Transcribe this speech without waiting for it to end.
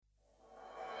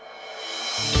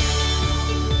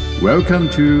Welcome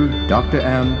to Dr.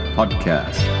 M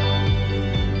Podcast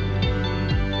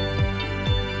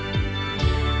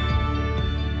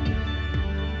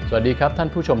สวัสดีครับท่าน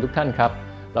ผู้ชมทุกท่านครับ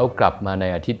เรากลับมาใน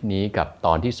อาทิตย์นี้กับต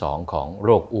อนที่2ของโร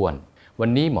คอ้วนวัน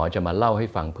นี้หมอจะมาเล่าให้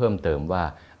ฟังเพิ่มเติมว่า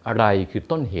อะไรคือ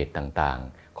ต้นเหตุต่าง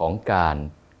ๆของการ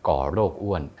ก่อโรค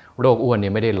อ้วนโรคอ้วนเนี่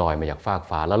ยไม่ได้ลอยมาจากฟาก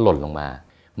ฟ้าแล้วหล่นลงมา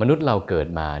มนุษย์เราเกิด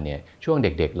มาเนี่ยช่วงเ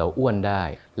ด็กๆเราอ้วนได้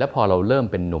และพอเราเริ่ม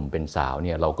เป็นหนุ่มเป็นสาวเ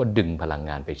นี่ยเราก็ดึงพลัง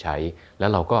งานไปใช้แล้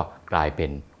วเราก็กลายเป็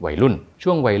นวัยรุ่น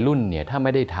ช่วงวัยรุ่นเนี่ยถ้าไ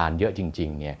ม่ได้ทานเยอะจริง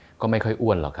ๆเนี่ยก็ไม่ค่อยอ้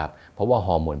วนหรอกครับเพราะว่าฮ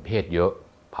อร์โมนเพศเยอะ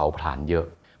เผาผลาญเยอะ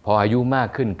พออายุมาก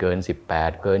ขึ้นเกิน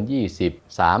18เกิน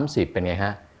20 30เป็นไงฮ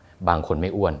ะบางคนไม่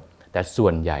อ้วนแต่ส่ว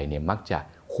นใหญ่เนี่ยมักจะ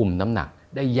คุมน้ำหนัก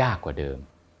ได้ยากกว่าเดิม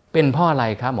เป็นเพราะอะไร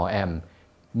ครับหมอแอม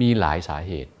มีหลายสา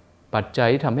เหตุปัจจัย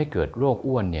ที่ทำให้เกิดโรค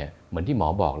อ้วนเนี่ยเหมือนที่หมอ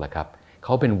บอกแหละครับเข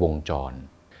าเป็นวงจร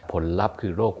ผลลัพธ์คื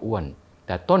อโรคอ้วนแ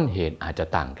ต่ต้นเหตุอาจจะ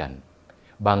ต่างกัน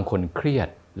บางคนเครียด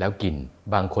แล้วกิน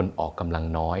บางคนออกกำลัง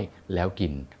น้อยแล้วกิ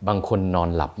นบางคนนอน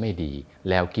หลับไม่ดี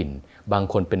แล้วกินบาง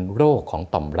คนเป็นโรคของ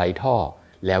ต่อมไรท่อ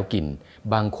แล้วกิน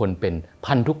บางคนเป็น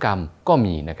พันธุกรรมก็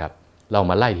มีนะครับเรา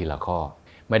มาไล่ทีละข้อ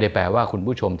ไม่ได้แปลว่าคุณ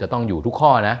ผู้ชมจะต้องอยู่ทุกข้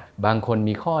อนะบางคน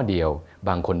มีข้อเดียวบ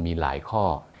างคนมีหลายข้อ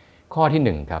ข้อที่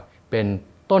1ครับเป็น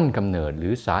ต้นกำเนิดหรื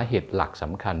อสาเหตุหลักส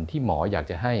ำคัญที่หมออยาก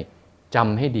จะให้จ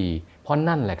ำให้ดีเพราะ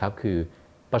นั่นแหละครับคือ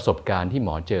ประสบการณ์ที่หม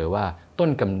อเจอว่าต้น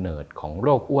กำเนิดของโร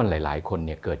คอ้วนหลายๆคนเ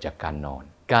นี่ยเกิดจากการน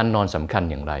อนสำคัญ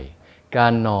อย่างไรกา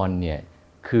รนอนเนี่ย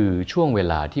คือช่วงเว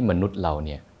ลาที่มนุษย์เราเ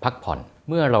นี่ยพักผ่อน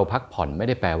เมื่อเราพักผ่อนไม่ไ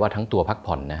ด้แปลว่าทั้งตัวพัก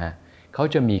ผ่อนนะฮะเขา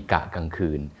จะมีกะกลางคื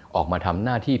นออกมาทำห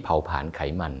น้าที่เผาผลาญไข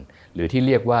มันหรือที่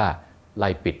เรียกว่าไล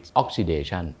ปิดออกซิเด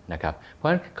ชันนะครับเพราะฉ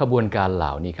ะนั้นขบวนการเหล่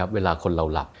านี้ครับเวลาคนเรา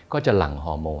หลับก็จะหลั่งฮ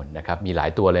อร์โมนนะครับมีหลาย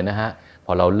ตัวเลยนะฮะพ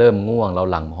อเราเริ่มง่วงเรา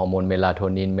หลั่งฮอร์โมนเมลาโท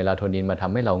นินมาท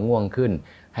ำให้เราง่วงขึ้น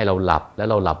ให้เราหลับและ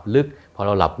เราหลับลึกพอเร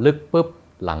าหลับลึกปุ๊บ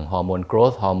หลั่งฮอร์โมนโกร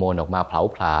ทฮอร์โมนออกมาเผา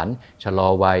ผลาญชะลอ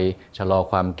วัยชะลอ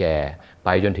ความแก่ไป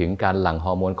จนถึงการหลั่งฮ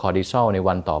อร์โมนคอร์ติซอลใน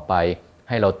วันต่อไป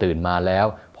ให้เราตื่นมาแล้ว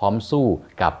พร้อมสู้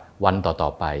กับวันต่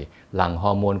อๆไปหลั่งฮ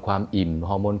อร์โมนความอิ่มฮ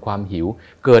อร์โมนความหิว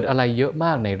เกิดอะไรเยอะม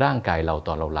ากในร่างกายเราต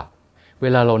อนเราหลับเว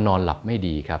ลาเรานอนหลับไม่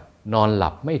ดีครับนอนหลั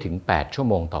บไม่ถึง8ชั่ว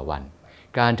โมงต่อวัน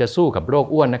การจะสู้กับโรค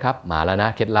อ้วนนะครับมาแล้วนะ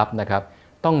เคล็ดลับนะครับ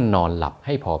ต้องนอนหลับใ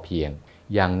ห้พอเพียง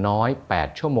อย่างน้อย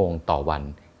8ชั่วโมงต่อวัน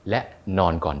และนอ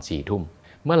นก่อน4ทุ่ม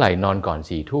เมื่อไหร่นอนก่อน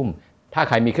4ทุ่มถ้าใ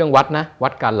ครมีเครื่องวัดนะวั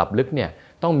ดการหลับลึกเนี่ย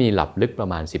ต้องมีหลับลึกประ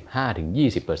มาณ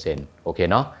 15-20% โอเค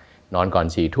เนาะนอนก่อน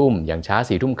4ทุ่มอย่างช้า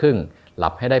4ทุ่มครึ่งหลั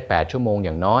บให้ได้8ชั่วโมงอ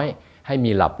ย่างน้อยให้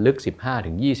มีหลับลึก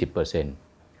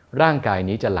 15-20% ร่างกาย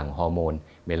นี้จะหลั่งฮอร์โมน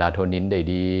เมลาโทนินได้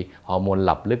ดีฮอร์โมนห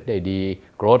ลับลึกได้ดี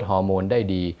โกรทฮอร์โมนได้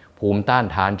ดีภูมิต้าน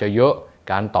ทานจะเยอะ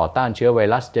การต่อต้านเชื้อไว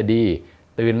รัสจะดี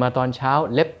ตื่นมาตอนเช้า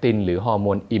เลปตินหรือฮอร์โม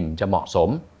นอิ่มจะเหมาะสม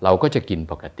เราก็จะกิน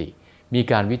ปกติมี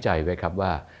การวิจัยไว้ครับว่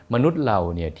ามนุษย์เรา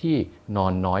เนี่ยที่นอ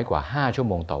นน้อยกว่า5ชั่ว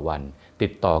โมงต่อวันติ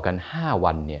ดต่อกัน5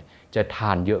วันเนี่ยจะท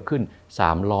านเยอะขึ้น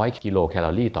300กิโลแคล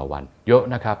อรี่ต่อวันเยอะ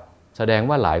นะครับแสดง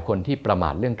ว่าหลายคนที่ประมา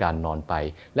ทเรื่องการนอนไป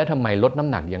และทำไมลดน้ำ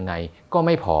หนักยังไงก็ไ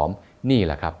ม่ผอมนี่แห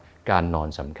ละครับการนอน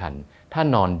สำคัญถ้า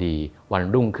นอนดีวัน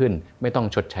รุ่งขึ้นไม่ต้อง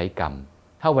ชดใช้กรรม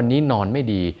ถ้าวันนี้นอนไม่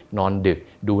ดีนอนดึก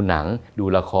ดูหนังดู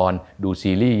ละครดู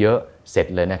ซีรีส์เยอะเสร็จ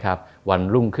เลยนะครับวัน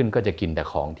รุ่งขึ้นก็จะกินแต่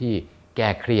ของที่แก้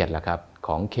เครียดแล้วครับข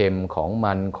องเค็มของ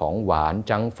มันของหวาน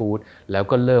จังก์ฟู้ดแล้ว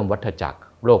ก็เริ่มวัฏจักร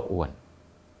โรคอ้วน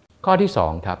ข้อที่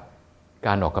2ครับก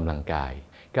ารออกกำลังกาย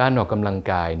การออกกำลัง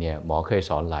กายเนี่ยหมอเคย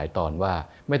สอนหลายตอนว่า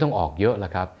ไม่ต้องออกเยอะละ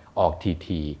ครับออก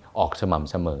ทีๆออกสม่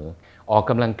ำเสมอออก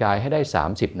กำลังกายให้ได้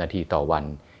30นาทีต่อวัน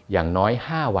อย่างน้อย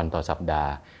5วันต่อสัปดา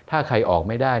ห์ถ้าใครออก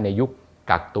ไม่ได้ในยุค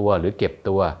กักตัวหรือเก็บ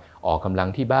ตัวออกกำลัง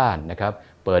ที่บ้านนะครับ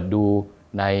เปิดดู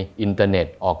ในอินเทอร์เน็ต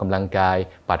ออกกำลังกาย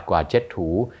ปัดกวาดเช็ดถู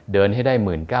เดินให้ได้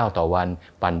 19,000 ต่อวัน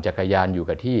ปั่นจักรยานอยู่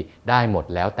กับที่ได้หมด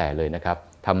แล้วแต่เลยนะครับ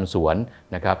ทำสวน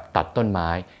นะครับตัดต้นไม้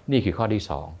นี่คือข้อที่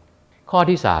2ข้อ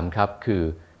ที่3ครับคือ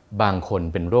บางคน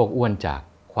เป็นโรคอ้วนจาก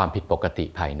ความผิดปกติ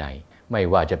ภายในไม่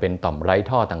ว่าจะเป็นต่อมไร้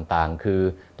ท่อต่างๆคือ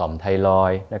ต่อมไทรอ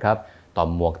ยด์นะครับต่อม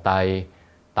หมวกไต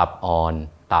ตับอ่อน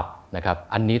ตับนะครับ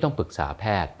อันนี้ต้องปรึกษาแพ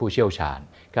ทย์ผู้เชี่ยวชาญ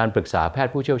การปรึกษาแพท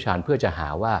ย์ผู้เชี่ยวชาญเพื่อจะหา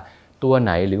ว่าตัวไห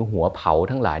นหรือหัวเผา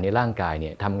ทั้งหลายในร่างกายเ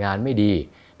นี่ยทำงานไม่ดี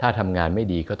ถ้าทำงานไม่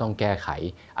ดีก็ต้องแก้ไข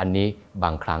อันนี้บ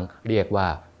างครั้งเรียกว่า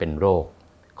เป็นโรค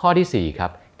ข้อที่4ครั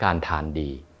บการทาน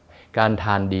ดีการท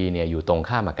านดีเนี่ยอยู่ตรง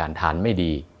ข้ามกับการทานไม่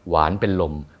ดีหวานเป็นล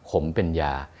มขมเป็นย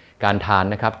าการทาน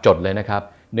นะครับจดเลยนะครับ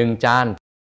1จาน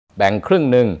แบ่งครึ่ง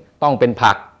หนึ่งต้องเป็น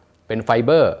ผักเป็นไฟเบ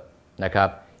อร์นะครับ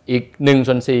อีก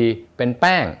1/4เป็นแ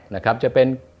ป้งนะครับจะเป็น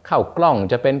ข้าวกล้อง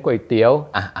จะเป็นก๋วยเตี๋ยว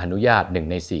อนุญาต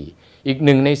1/4อีก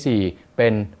1/4เป็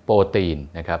นโปรตีน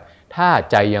นะครับ ถ้า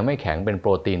ใจยังไม่แข็งเป็นโปร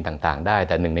ตีนต่างๆได้แ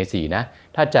ต่1ใน4นะ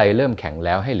ถ้าใจเริ่มแข็งแ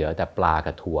ล้วให้เหลือแต่ปลา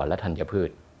กับถั่วและธัญพืช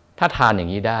ถ้าทานอย่า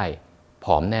งนี้ได้ผ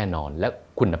อมแน่นอนและ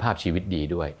คุณภาพชีวิตดี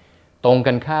ด้วยตรง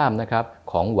กันข้ามนะครับ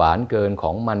ของหวานเกินข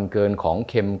องมันเกินของ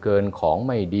เค็มเกินของไ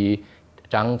ม่ดี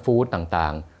จังก์ฟู้ดต่า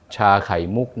งๆชาไข่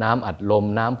มุกน้ำอัดลม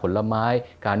น้ำผลไม้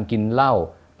การกินเหล้า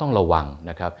ต้องระวัง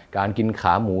นะครับการกินข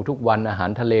าหมูทุกวันอาหา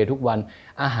รทะเลทุกวัน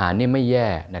อาหารนี่ไม่แย่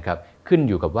นะครับขึ้น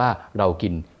อยู่กับว่าเรากิ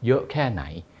นเยอะแค่ไหน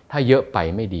ถ้าเยอะไป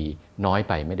ไม่ดีน้อย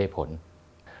ไปไม่ได้ผล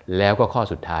แล้วก็ข้อ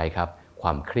สุดท้ายครับคว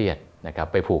ามเครียดนะครับ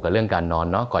ไปผูกกับเรื่องการนอน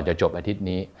เนาะก่อนจะจบอาทิตย์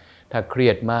นี้ถ้าเครี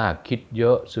ยดมากคิดเย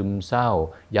อะซึมเศร้า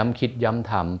ย้ำคิดย้ำ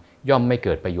ทำย่อมไม่เ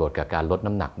กิดประโยชน์กับการลด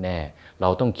น้ำหนักแน่เรา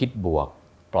ต้องคิดบวก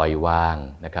ปล่อยวาง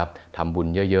นะครับทำบุญ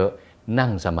เยอะๆนั่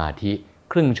งสมาธิ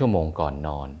ครึ่งชั่วโมงก่อนน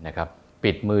อนนะครับ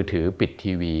ปิดมือถือปิด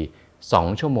ทีวี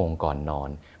2 ชั่วโมงก่อนนอน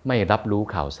ไม่รับรู้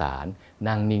ข่าวสาร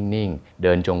นั่งนิ่งๆเ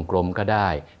ดินจงกรมก็ได้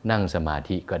นั่งสมา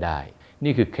ธิก็ได้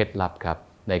นี่คือเคล็ดลับครับ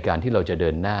ในการที่เราจะเดิ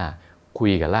นหน้าคุ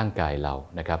ยกับร่างกายเรา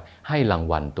นะครับให้ราง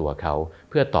วัลตัวเขา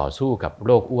เพื่อต่อสู้กับโ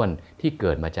รคอ้วนที่เ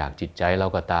กิดมาจากจิตใจเรา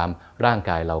ก็ตามร่าง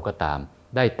กายเราก็ตาม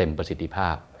ได้เต็มประสิทธิภา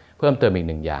พเพิ่มเติมอีก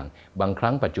1อย่างบางค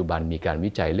รั้งปัจจุบันมีการวิ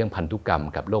จัยเรื่องพันธุกรรม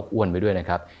กับโรคอ้วนไว้ด้วยนะ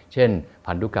ครับเช่น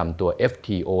พันธุกรรมตัว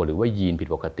FTO หรือว่ายีนผิด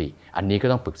ปกติอันนี้ก็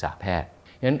ต้องปรึกษาแพทย์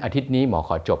งั้นอาทิตย์นี้หมอข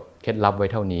อจบเคล็ดลับไว้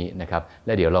เท่านี้นะครับแล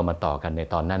ะเดี๋ยวเรามาต่อกันใน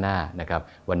ตอนหน้าๆนะครับ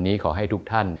วันนี้ขอให้ทุก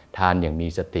ท่านทานอย่างมี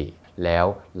สติแล้ว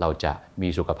เราจะมี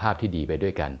สุขภาพที่ดีไปด้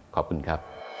วยกันขอบคุณครั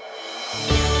บ